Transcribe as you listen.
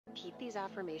Repeat these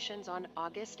affirmations on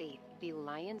August 8th, the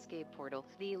Lionsgate portal,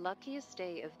 the luckiest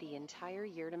day of the entire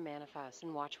year to manifest,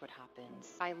 and watch what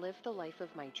happens. I live the life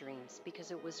of my dreams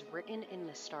because it was written in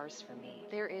the stars for me.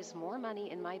 There is more money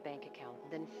in my bank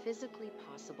account than physically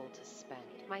possible to spend.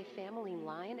 My family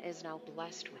line is now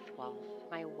blessed with wealth.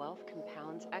 My wealth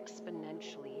compounds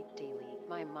exponentially daily.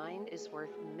 My mind is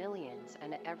worth millions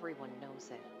and everyone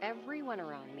knows it. Everyone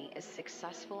around me is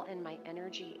successful and my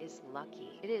energy is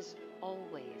lucky. It is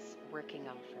always working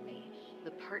out for me.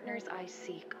 The partners I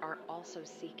seek are also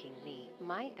seeking me.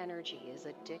 My energy is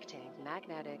addicting,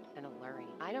 magnetic, and alluring.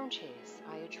 I don't chase,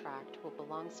 I attract. What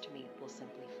belongs to me will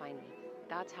simply find me.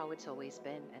 That's how it's always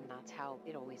been, and that's how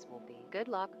it always will be. Good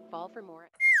luck. Fall for more.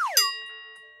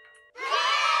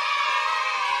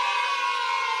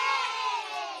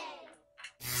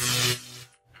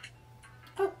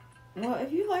 Oh, well,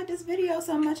 if you like this video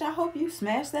so much, I hope you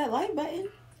smash that like button.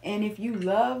 And if you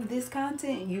love this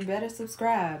content, you better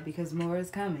subscribe because more is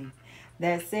coming.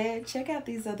 That said, check out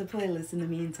these other playlists in the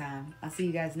meantime. I'll see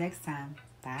you guys next time.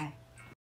 Bye.